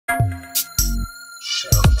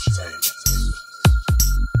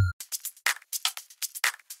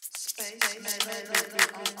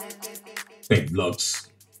Fake vlogs.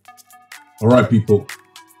 Alright people,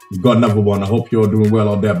 we got another one. I hope you're doing well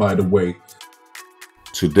out there, by the way.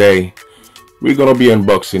 Today we're gonna be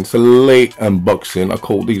unboxing. It's a late unboxing. I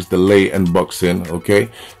call these the late unboxing, okay?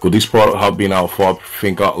 Because this product have been out for, I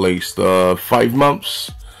think, at least 5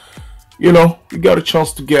 months. You know, we got a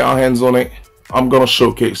chance to get our hands on it. I'm gonna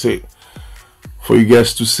showcase it for you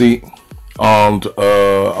guys to see, and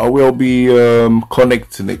I will be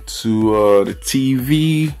connecting it to the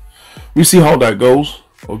TV. We see how that goes,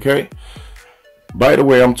 okay? By the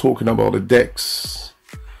way, I'm talking about the DeX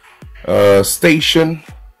Station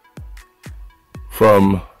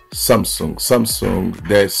from Samsung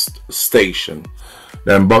DeX Station.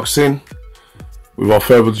 The unboxing. Without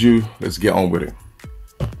further ado, let's get on with it.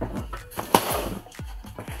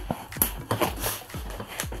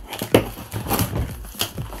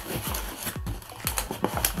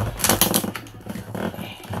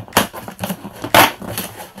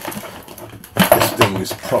 This thing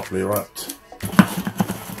is properly wrapped.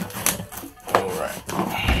 Alright.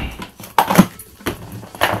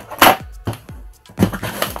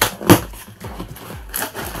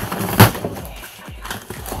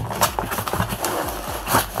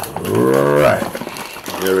 Right.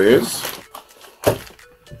 Here it is.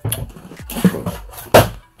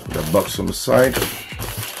 The box on the side.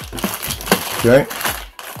 Okay.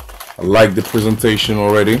 I like the presentation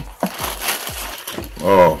already.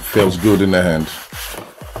 Oh, feels good in the hand.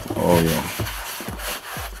 Oh yeah,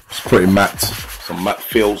 it's pretty matte. Some matte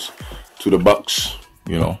feels to the box,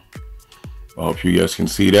 you know. I hope you guys can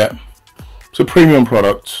see that. It's a premium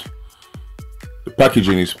product. The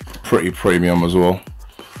packaging is pretty premium as well.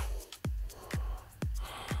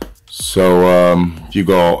 So you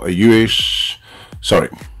got a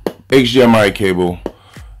HDMI cable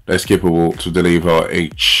that's capable to deliver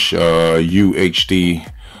UHD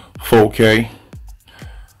 4K,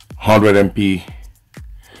 100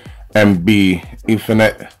 MB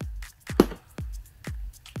Ethernet,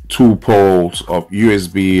 2 ports of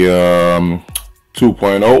USB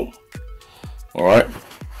 2.0. All right,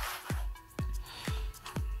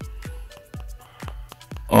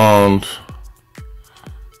 and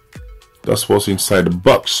that's what's inside the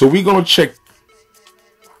box. So we're gonna check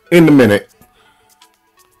in a minute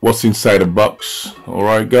what's inside the box. All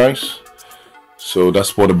right, guys. So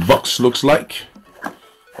that's what the box looks like.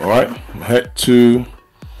 All right, head to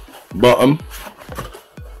bottom.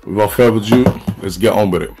 Without further ado, let's get on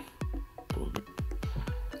with it. All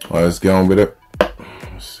right, let's get on with it.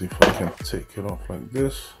 Let's see if I can take it off like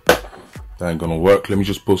this. That ain't gonna work. Let me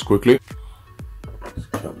just pause quickly. Let's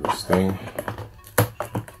cut this thing.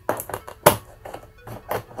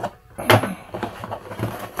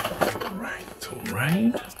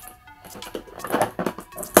 Right.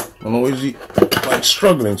 I'm always like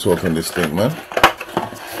struggling to open this thing, man.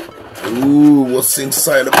 Ooh, what's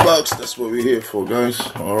inside the box? That's what we're here for, guys.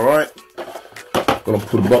 All right. Gonna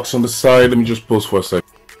put the box on the side. Let me just pause for a second.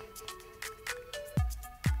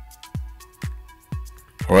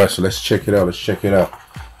 All right, so let's check it out. Let's check it out.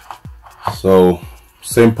 So,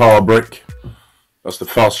 same power brick. That's the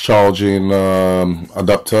fast charging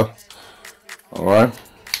adapter. All right.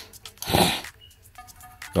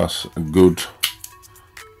 That's a good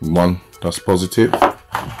one. That's positive.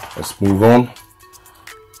 Let's move on.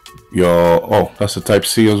 Oh, that's a Type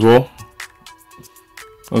C as well.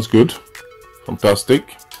 That's good.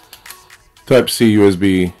 Fantastic. Type C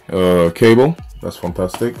USB cable. That's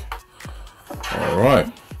fantastic. All right.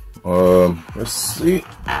 Let's see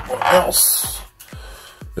what else.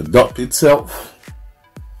 The dock itself,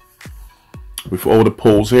 with all the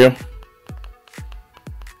poles here.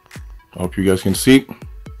 I hope you guys can see.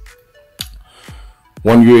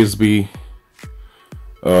 One USB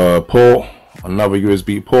port, another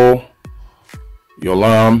USB port, your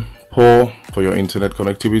alarm port for your internet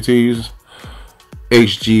connectivities,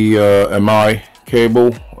 HDMI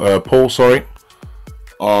cable port, sorry,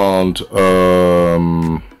 and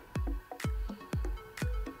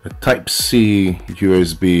a Type C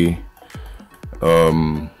USB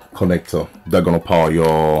connector that's gonna power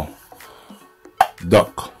your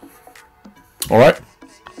dock. All right.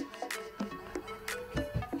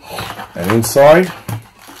 And inside,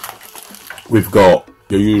 we've got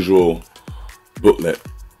your usual booklet,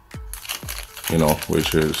 you know,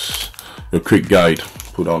 which is your quick guide.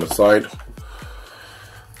 Put on the side,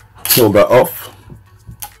 peel that off.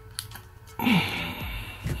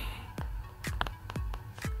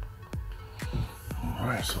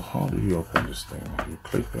 Alright, so how do you open this thing? You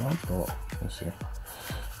click it up, or let's see.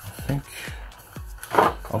 I think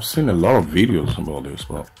I've seen a lot of videos about this,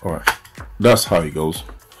 but alright, that's how it goes.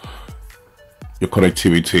 your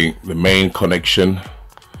connectivity, the main connection,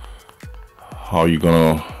 how you're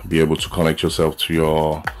gonna be able to connect yourself to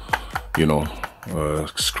your, you know,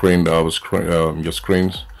 screen, your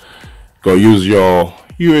screens. Go use your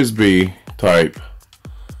USB type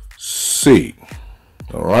C.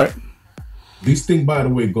 All right. This thing, by the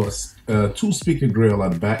way, got 2 speaker grill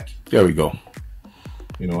at the back. There we go.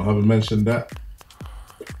 You know, I haven't mentioned that.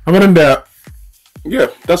 Other than that, yeah,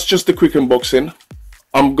 that's just a quick unboxing.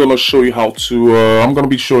 I'm gonna show you how to. I'm gonna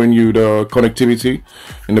be showing you the connectivity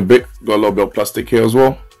in a bit. Got a little bit of plastic here as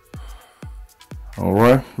well. All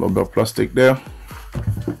right, a little bit of plastic there.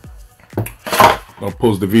 I'll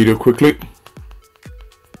pause the video quickly.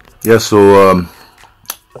 Yeah, so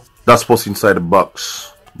that's what's inside the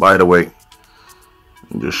box. By the way,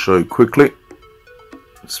 I'll just show you quickly.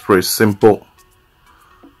 It's pretty simple.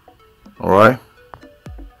 All right.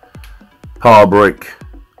 Power brick,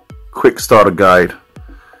 quick starter guide,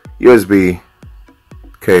 USB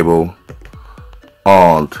cable,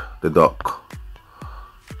 and the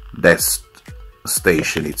DeX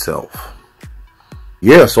Station itself.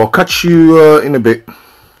 Yeah, so I'll catch you in a bit.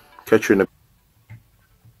 Catch you in a bit.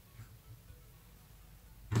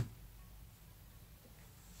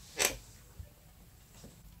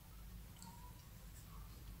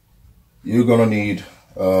 You're gonna need,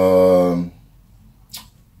 you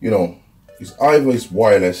know, it's either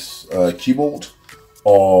wireless keyboard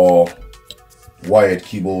or wired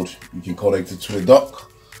keyboard. You can connect it to a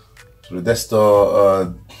dock, to the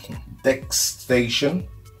desktop DeX Station,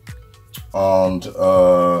 and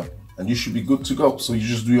you should be good to go. So you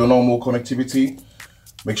just do your normal connectivity.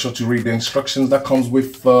 Make sure to read the instructions that comes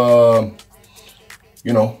with,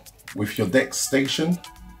 you know, with your DeX Station,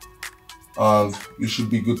 and you should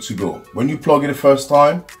be good to go. When you plug it the first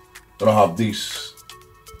time, you're gonna have this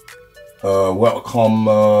welcome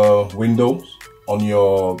windows on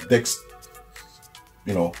your DeX,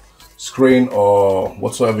 you know, screen or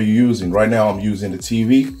whatsoever you're using. Right now I'm using the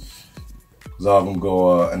TV because I haven't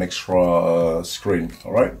got an extra screen.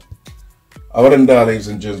 All right, other than that, ladies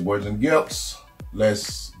and gents, boys and girls,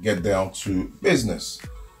 let's get down to business.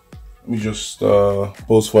 Let me just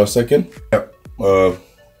pause for a second. Yep. All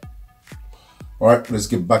right, let's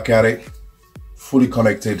get back at it. Fully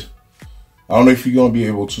connected. I don't know if you're gonna be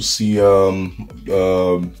able to see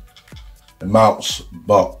the mouse,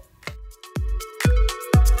 but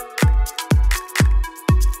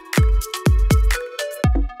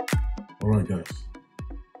all right, guys.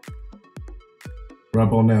 Right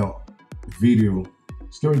about now, the video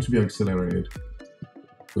is going to be accelerated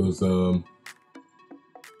because I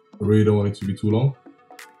really don't want it to be too long.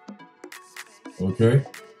 Okay,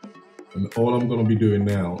 and all I'm gonna be doing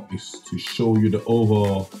now is to show you the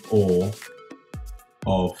overall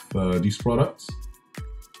of these products,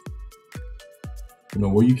 you know,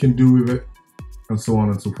 what you can do with it, and so on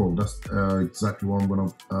and so forth. That's exactly what I'm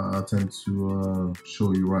gonna attempt to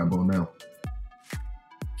show you right about now.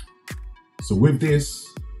 So with this,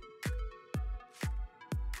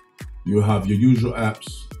 you have your usual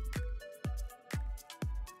apps,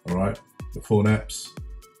 all right, the phone apps.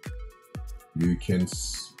 You can,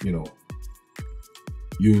 you know,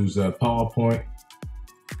 use PowerPoint,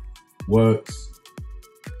 Words,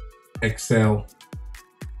 Excel,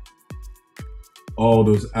 all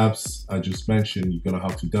those apps I just mentioned. You're gonna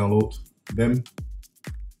have to download them.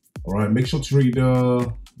 All right, make sure to read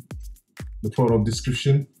the product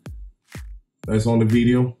description that's on the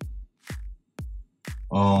video,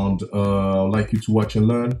 and I'd like you to watch and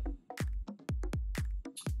learn.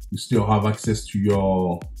 You still have access to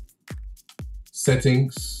your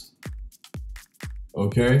settings.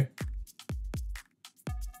 Okay,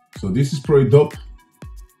 so this is pretty dope.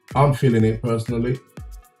 I'm feeling it personally,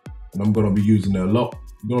 and I'm gonna be using it a lot.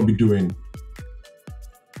 I'm gonna be doing,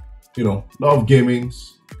 you know, a lot of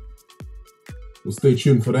gamings, so stay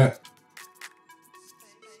tuned for that.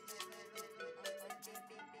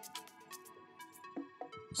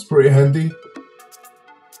 It's pretty handy.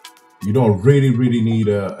 You don't really need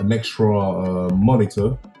an extra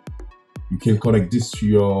monitor. You can connect this to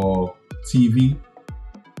your TV,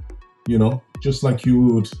 you know, just like you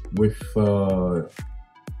would with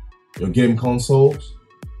your game consoles.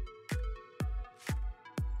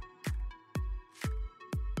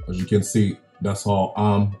 As you can see, that's how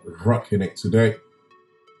I'm rocking it today.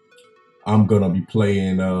 I'm gonna be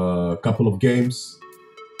playing a couple of games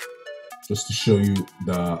just to show you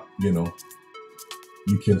that, you know,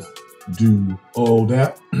 you can do all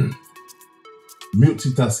that.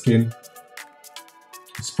 Multitasking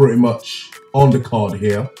is pretty much on the card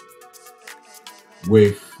here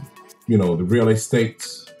with, you know, the real estate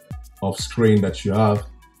of screen that you have.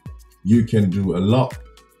 You can do a lot.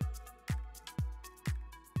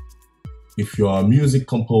 if you're a music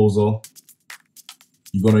composer,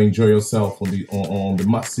 you're gonna enjoy yourself on the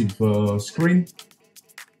massive screen.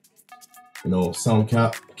 You know, sound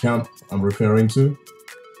camp I'm referring to.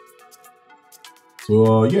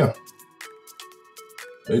 So yeah,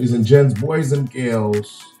 ladies and gents, boys and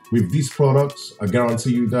girls, with these products, I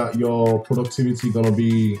guarantee you that your productivity gonna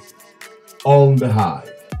be on the high.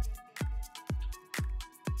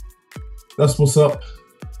 That's what's up.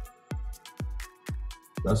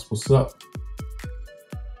 That's what's up.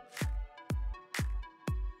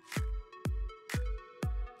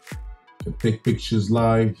 You can take pictures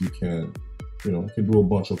live. You can, you can do a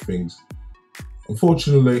bunch of things.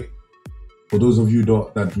 Unfortunately, for those of you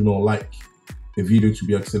that do not like the video to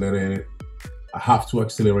be accelerated, I have to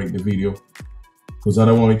accelerate the video because I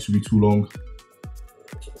don't want it to be too long.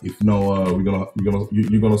 If no,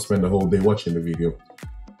 you're gonna spend the whole day watching the video.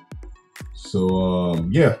 So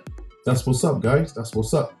yeah, that's what's up, guys. That's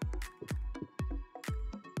what's up.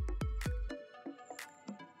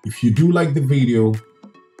 If you do like the video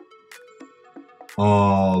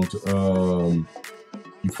and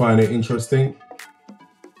you find it interesting,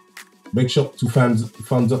 make sure to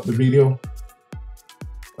thumbs up the video,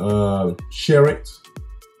 share it,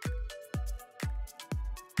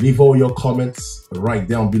 leave all your comments right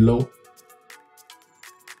down below.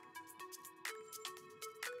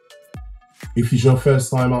 If it's your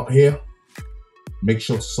first time out here, make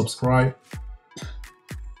sure to subscribe.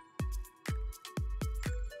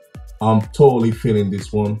 I'm totally feeling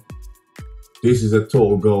this one. This is a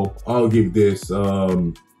total go. I'll give this a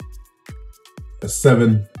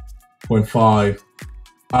 7.5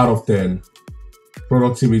 out of 10.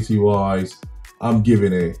 Productivity wise, I'm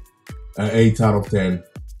giving it an 8 out of 10.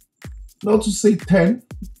 Not to say 10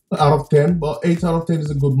 out of 10, but 8 out of 10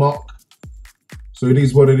 is a good mark. So it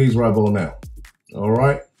is what it is right about now. All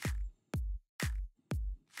right.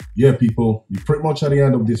 Yeah, people, we're pretty much at the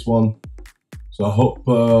end of this one. So I hope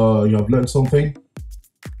you have learned something.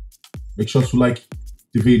 Make sure to like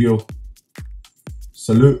the video.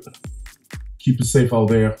 Salute. Keep it safe out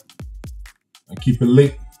there. And keep it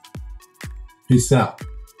lit. Peace out.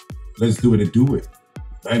 Let's do it and do it.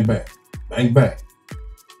 Bang, bang. Bang, bang.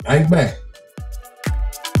 Bang, bang.